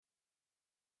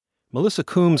Melissa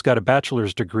Coombs got a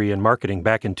bachelor's degree in marketing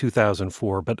back in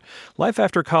 2004, but life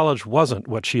after college wasn't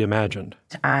what she imagined.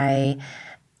 I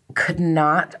could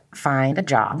not find a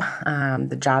job.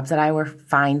 The jobs that I were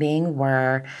finding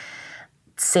were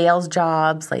sales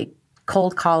jobs, like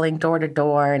cold calling door to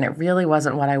door, and it really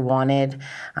wasn't what I wanted.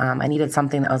 I needed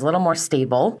something that was a little more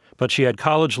stable. But she had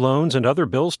college loans and other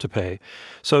bills to pay,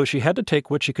 so she had to take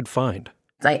what she could find.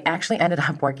 I actually ended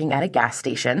up working at a gas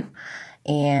station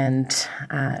and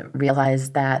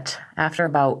realized that after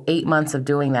about 8 months of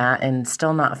doing that and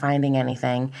still not finding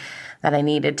anything, that I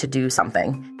needed to do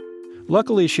something.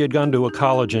 Luckily, she had gone to a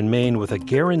college in Maine with a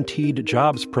guaranteed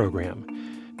jobs program.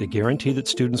 They guarantee that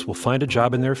students will find a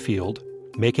job in their field,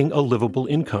 making a livable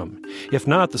income. If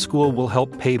not, the school will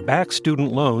help pay back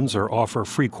student loans or offer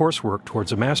free coursework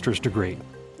towards a master's degree.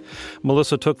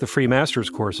 Melissa took the free master's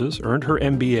courses, earned her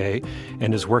MBA,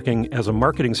 and is working as a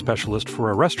marketing specialist for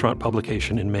a restaurant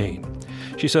publication in Maine.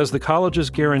 She says the college's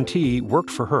guarantee worked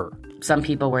for her. Some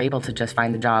people were able to just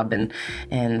find a job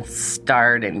and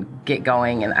start and get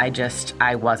going, and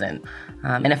I wasn't.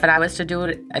 And if I was to do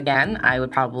it again, I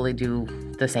would probably do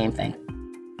the same thing.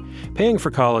 Paying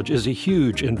for college is a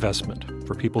huge investment.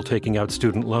 For people taking out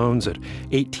student loans at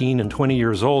 18 and 20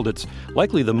 years old, it's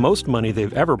likely the most money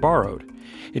they've ever borrowed.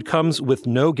 It comes with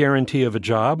no guarantee of a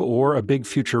job or a big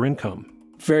future income.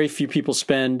 Very few people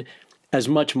spend as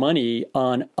much money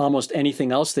on almost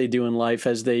anything else they do in life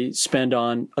as they spend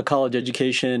on a college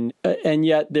education, and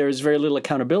yet there's very little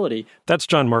accountability. That's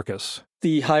John Marcus,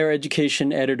 the higher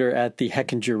education editor at the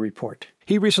Hechinger Report.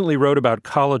 He recently wrote about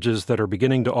colleges that are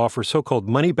beginning to offer so-called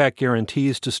money-back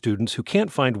guarantees to students who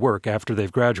can't find work after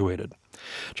they've graduated.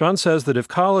 John says that if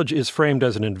college is framed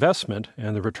as an investment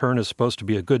and the return is supposed to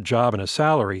be a good job and a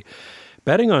salary,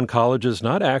 betting on college is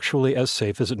not actually as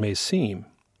safe as it may seem.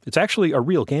 It's actually a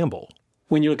real gamble.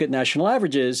 When you look at national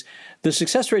averages, the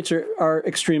success rates are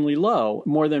extremely low.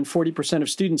 More than 40% of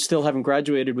students still haven't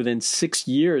graduated within 6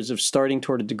 years of starting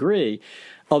toward a degree,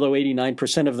 although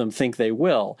 89% of them think they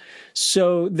will.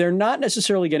 So they're not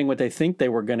necessarily getting what they think they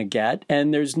were going to get,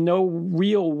 and there's no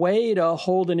real way to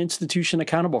hold an institution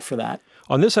accountable for that.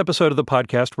 On this episode of the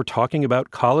podcast, we're talking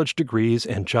about college degrees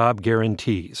and job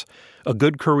guarantees. A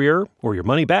good career or your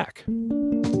money back.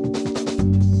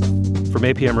 From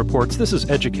APM Reports, this is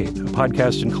Educate, a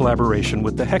podcast in collaboration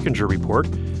with the Hechinger Report.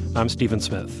 I'm Stephen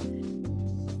Smith.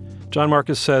 John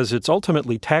Marcus says it's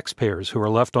ultimately taxpayers who are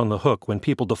left on the hook when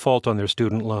people default on their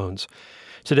student loans.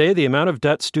 Today, the amount of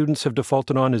debt students have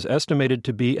defaulted on is estimated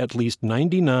to be at least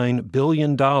 $99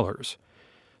 billion.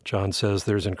 John says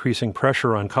there's increasing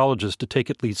pressure on colleges to take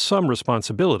at least some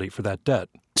responsibility for that debt.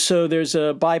 So there's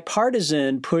a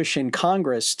bipartisan push in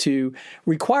Congress to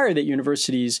require that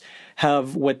universities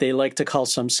have what they like to call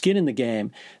some skin in the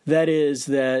game. That is,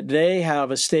 that they have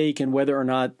a stake in whether or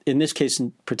not, in this case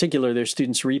in particular, their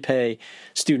students repay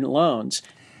student loans.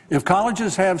 If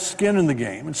colleges have skin in the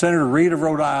game, and Senator Reid of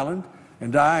Rhode Island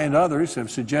and I and others have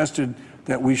suggested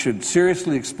that we should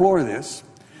seriously explore this,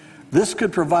 this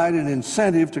could provide an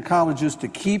incentive to colleges to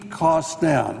keep costs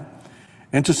down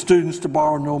and to students to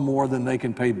borrow no more than they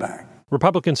can pay back.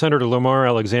 Republican Senator Lamar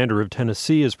Alexander of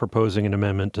Tennessee is proposing an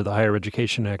amendment to the Higher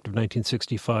Education Act of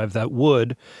 1965 that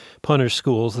would punish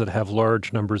schools that have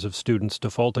large numbers of students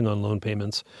defaulting on loan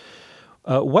payments.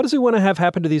 What does he want to have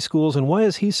happen to these schools, and why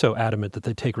is he so adamant that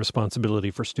they take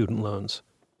responsibility for student loans?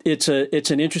 It's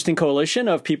an interesting coalition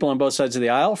of people on both sides of the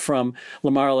aisle, from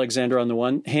Lamar Alexander on the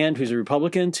one hand, who's a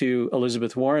Republican, to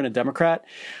Elizabeth Warren, a Democrat.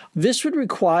 This would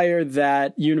require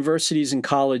that universities and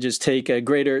colleges take a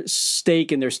greater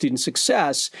stake in their student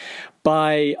success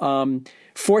by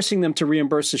forcing them to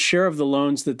reimburse a share of the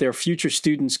loans that their future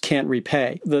students can't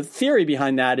repay. The theory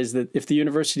behind that is that if the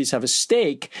universities have a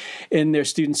stake in their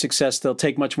student success, they'll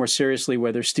take much more seriously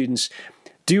whether students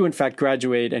do, in fact,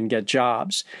 graduate and get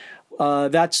jobs.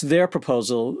 That's their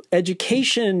proposal.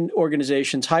 Education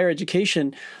organizations, higher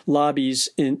education lobbies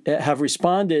have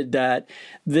responded that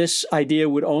this idea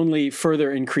would only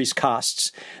further increase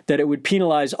costs, that it would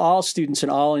penalize all students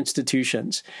in all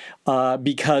institutions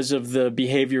because of the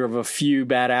behavior of a few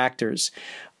bad actors.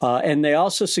 And they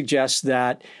also suggest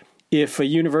that if a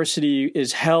university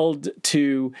is held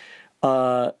to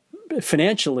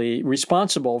financially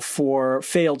responsible for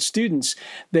failed students,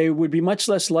 they would be much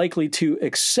less likely to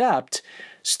accept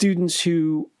students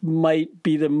who might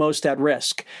be the most at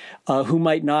risk, who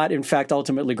might not, in fact,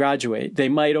 ultimately graduate. They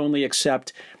might only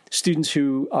accept students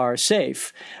who are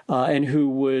safe and who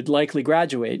would likely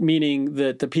graduate, meaning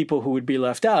that the people who would be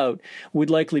left out would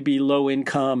likely be low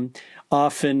income,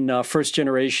 often first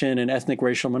generation and ethnic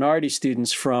racial minority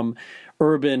students from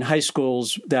urban high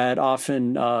schools that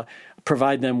often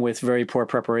provide them with very poor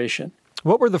preparation.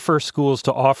 What were the first schools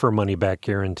to offer money-back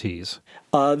guarantees?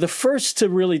 The first to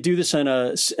really do this at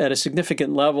a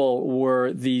significant level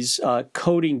were these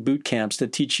coding boot camps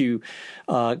that teach you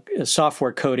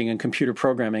software coding and computer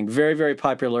programming. Very, very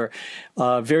popular,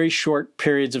 very short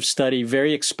periods of study,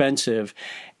 very expensive.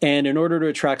 And in order to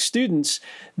attract students,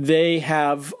 they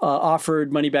have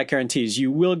offered money-back guarantees.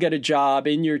 You will get a job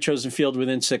in your chosen field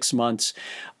within 6 months.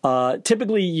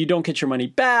 Typically, you don't get your money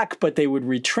back, but they would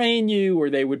retrain you or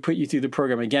they would put you through the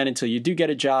program again until you do get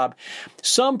a job.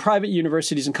 Some private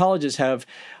universities and colleges have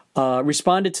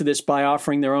responded to this by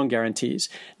offering their own guarantees.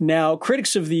 Now,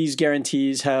 critics of these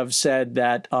guarantees have said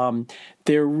that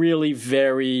they're really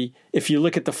if you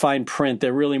look at the fine print,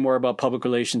 they're really more about public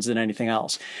relations than anything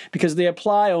else, because they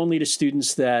apply only to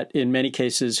students that, in many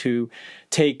cases, who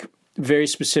take very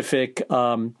specific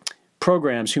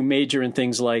programs, who major in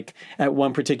things like, at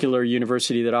one particular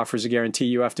university that offers a guarantee,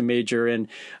 you have to major in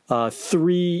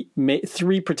three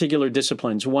particular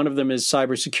disciplines. One of them is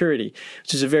cybersecurity,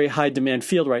 which is a very high demand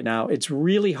field right now. It's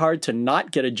really hard to not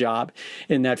get a job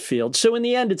in that field. So in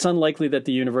the end, it's unlikely that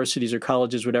the universities or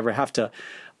colleges would ever have to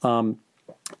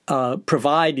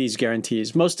provide these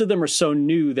guarantees. Most of them are so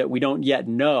new that we don't yet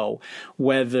know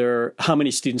how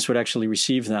many students would actually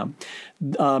receive them.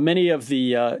 Many of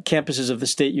the campuses of the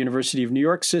State University of New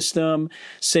York system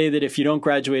say that if you don't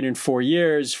graduate in 4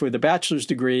 years for the bachelor's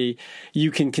degree,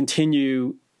 you can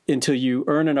continue until you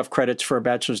earn enough credits for a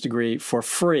bachelor's degree for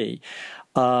free.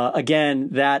 Again,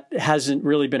 that hasn't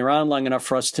really been around long enough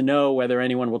for us to know whether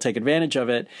anyone will take advantage of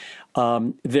it.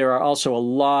 There are also a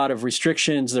lot of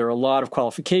restrictions. There are a lot of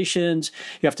qualifications.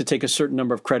 You have to take a certain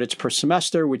number of credits per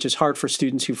semester, which is hard for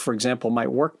students who, for example,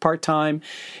 might work part-time.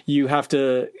 You have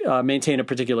to maintain a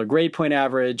particular grade point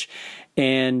average.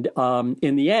 And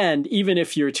in the end, even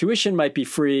if your tuition might be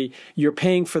free, you're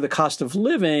paying for the cost of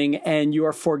living and you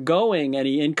are foregoing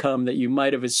any income that you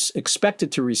might have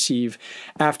expected to receive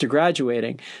after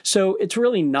graduating. So it's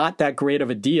really not that great of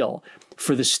a deal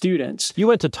for the students. You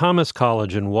went to Thomas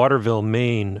College in Waterville,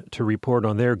 Maine, to report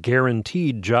on their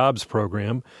guaranteed jobs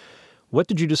program. What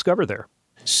did you discover there?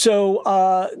 So,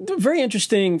 the very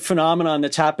interesting phenomenon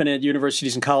that's happened at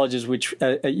universities and colleges, which,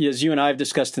 as you and I have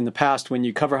discussed in the past, when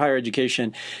you cover higher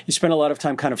education, you spend a lot of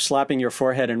time kind of slapping your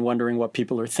forehead and wondering what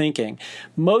people are thinking.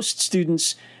 Most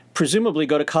students presumably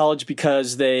go to college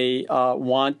because they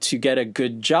want to get a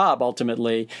good job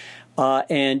ultimately,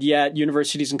 and yet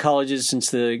universities and colleges, since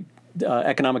the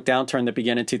economic downturn that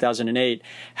began in 2008,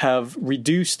 have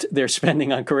reduced their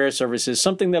spending on career services,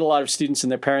 something that a lot of students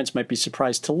and their parents might be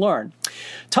surprised to learn.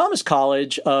 Thomas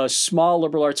College, a small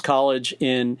liberal arts college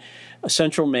in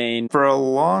central Maine. For a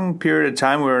long period of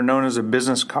time, we were known as a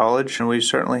business college, and we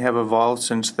certainly have evolved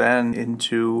since then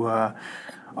into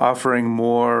offering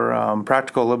more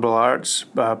practical liberal arts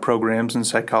programs in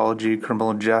psychology,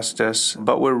 criminal justice.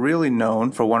 But we're really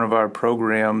known for one of our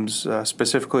programs,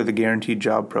 specifically the Guaranteed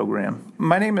Job Program.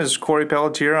 My name is Corey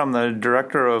Pelletier. I'm the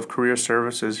Director of Career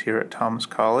Services here at Thomas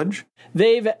College.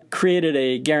 They've created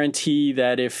a guarantee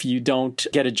that if you don't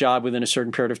get a job within a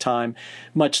certain period of time,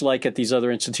 much like at these other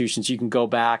institutions, you can go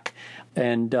back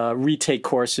and retake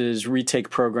courses, retake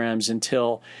programs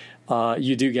until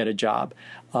you do get a job.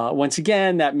 Once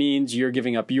again, that means you're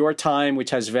giving up your time, which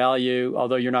has value.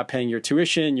 Although you're not paying your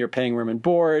tuition, you're paying room and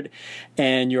board,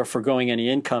 and you're foregoing any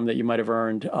income that you might have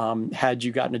earned had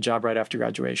you gotten a job right after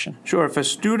graduation. Sure. If a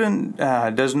student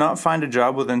does not find a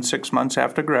job within 6 months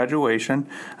after graduation,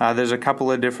 there's a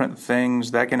couple of different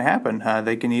things that can happen.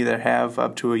 They can either have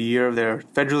up to a year of their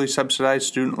federally subsidized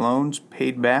student loans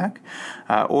paid back,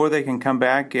 or they can come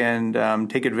back and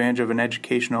take advantage of an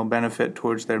educational benefit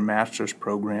towards their master's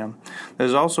program.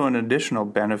 There's also an additional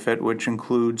benefit, which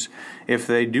includes if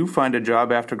they do find a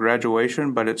job after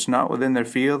graduation, but it's not within their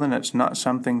field and it's not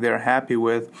something they're happy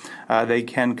with, they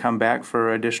can come back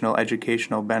for additional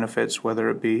educational benefits, whether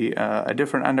it be a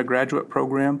different undergraduate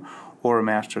program or a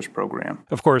master's program.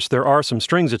 Of course, there are some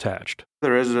strings attached.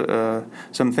 There is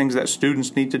some things that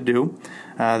students need to do.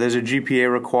 There's a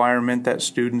GPA requirement that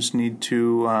students need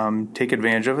to take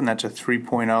advantage of, and that's a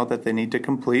 3.0 that they need to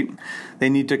complete. They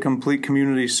need to complete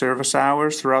community service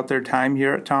hours throughout their time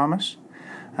here at Thomas.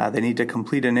 They need to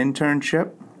complete an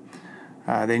internship.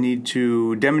 They need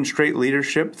to demonstrate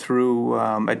leadership through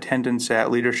attendance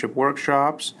at leadership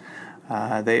workshops.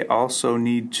 They also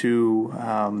need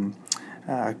to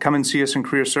come and see us in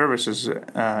career services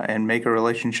and make a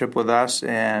relationship with us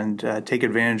and take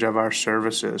advantage of our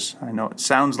services. I know it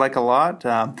sounds like a lot,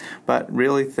 but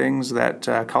really things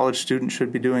that college students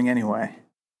should be doing anyway.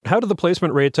 How do the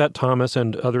placement rates at Thomas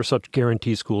and other such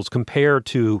guarantee schools compare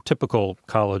to typical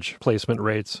college placement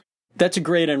rates? That's a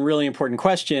great and really important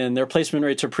question. Their placement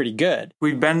rates are pretty good.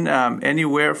 We've been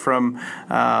anywhere from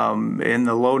in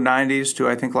the low 90s to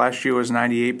I think last year was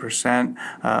 98%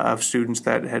 of students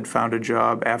that had found a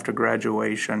job after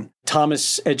graduation.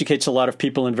 Thomas educates a lot of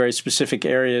people in very specific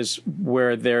areas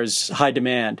where there's high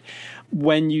demand.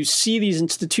 When you see these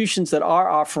institutions that are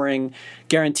offering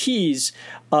guarantees,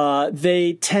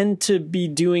 they tend to be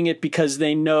doing it because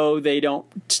they know they don't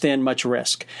stand much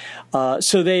risk.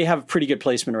 So they have pretty good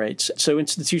placement rates. So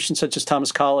institutions such as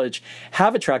Thomas College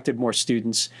have attracted more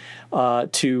students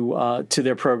to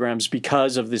their programs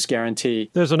because of this guarantee.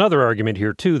 There's another argument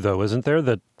here, too, though, isn't there,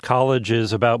 that college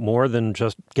is about more than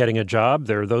just getting a job?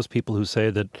 There are those people who say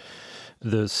that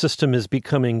the system is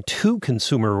becoming too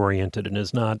consumer-oriented and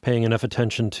is not paying enough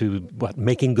attention to,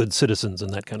 making good citizens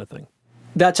and that kind of thing.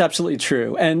 That's absolutely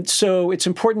true. And so it's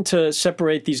important to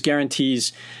separate these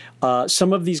guarantees.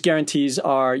 Some of these guarantees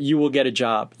are you will get a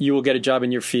job. You will get a job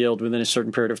in your field within a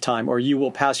certain period of time, or you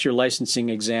will pass your licensing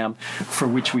exam for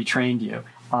which we trained you.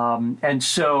 And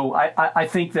so I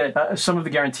think that some of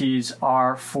the guarantees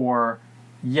are for,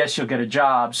 yes, you'll get a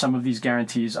job. Some of these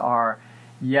guarantees are,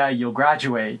 yeah, you'll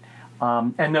graduate.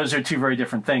 And those are two very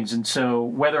different things. And so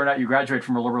whether or not you graduate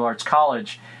from a liberal arts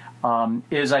college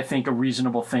is, I think, a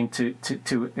reasonable thing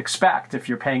to expect if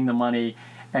you're paying the money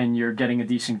and you're getting a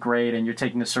decent grade and you're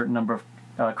taking a certain number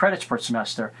of credits per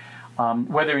semester.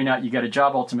 Whether or not you get a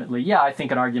job ultimately, yeah, I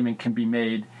think an argument can be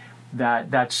made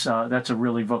that that's a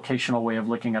really vocational way of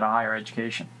looking at a higher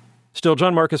education. Still,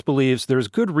 John Marcus believes there's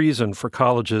good reason for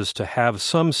colleges to have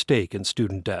some stake in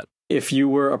student debt. If you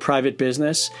were a private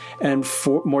business and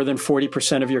more than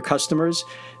 40% of your customers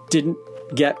didn't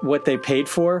get what they paid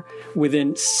for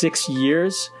within 6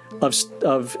 years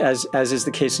of as is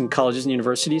the case in colleges and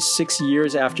universities, 6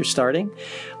 years after starting,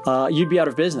 you'd be out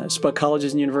of business. But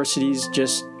colleges and universities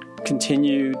just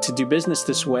continue to do business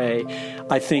this way.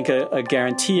 I think a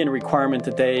guarantee and a requirement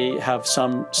that they have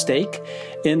some stake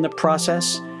in the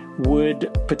process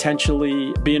would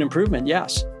potentially be an improvement,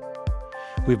 yes.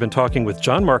 We've been talking with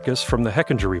John Marcus from the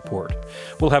Hechinger Report.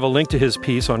 We'll have a link to his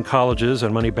piece on colleges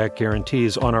and money-back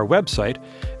guarantees on our website,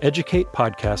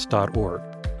 educatepodcast.org.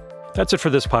 That's it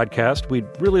for this podcast. We'd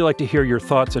really like to hear your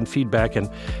thoughts and feedback and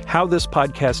how this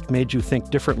podcast made you think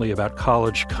differently about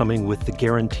college coming with the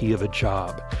guarantee of a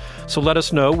job. So let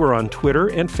us know. We're on Twitter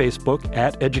and Facebook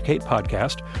at Educate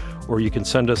Podcast, or you can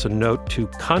send us a note to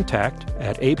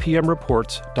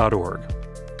contact@apmreports.org.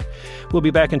 We'll be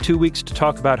back in 2 weeks to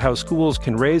talk about how schools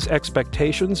can raise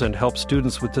expectations and help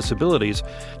students with disabilities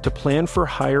to plan for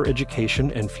higher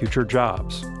education and future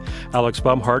jobs. Alex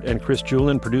Baumhart and Chris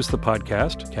Julin produce the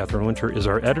podcast. Catherine Winter is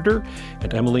our editor,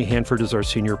 and Emily Hanford is our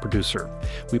senior producer.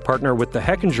 We partner with the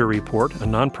Hechinger Report, a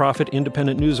nonprofit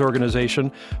independent news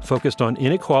organization focused on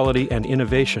inequality and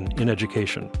innovation in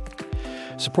education.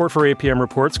 Support for APM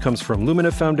Reports comes from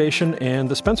Lumina Foundation and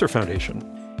the Spencer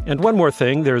Foundation. And one more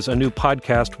thing, there's a new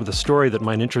podcast with a story that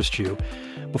might interest you.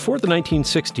 Before the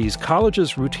 1960s,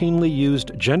 colleges routinely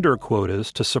used gender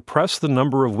quotas to suppress the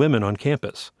number of women on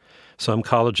campus. Some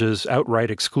colleges outright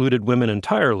excluded women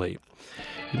entirely.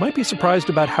 You might be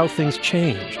surprised about how things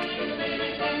changed.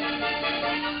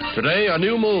 Today, a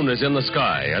new moon is in the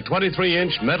sky, a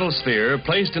 23-inch metal sphere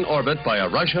placed in orbit by a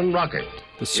Russian rocket.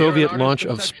 The Soviet launch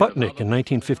of Sputnik in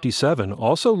 1957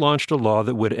 also launched a law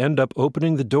that would end up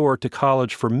opening the door to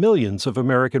college for millions of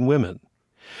American women.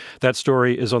 That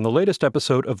story is on the latest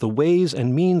episode of the Ways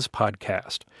and Means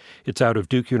podcast. It's out of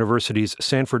Duke University's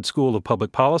Sanford School of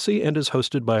Public Policy and is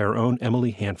hosted by our own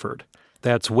Emily Hanford.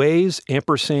 That's Ways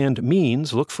 &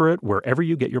 Means. Look for it wherever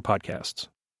you get your podcasts.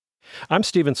 I'm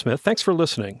Stephen Smith. Thanks for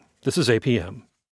listening. This is APM.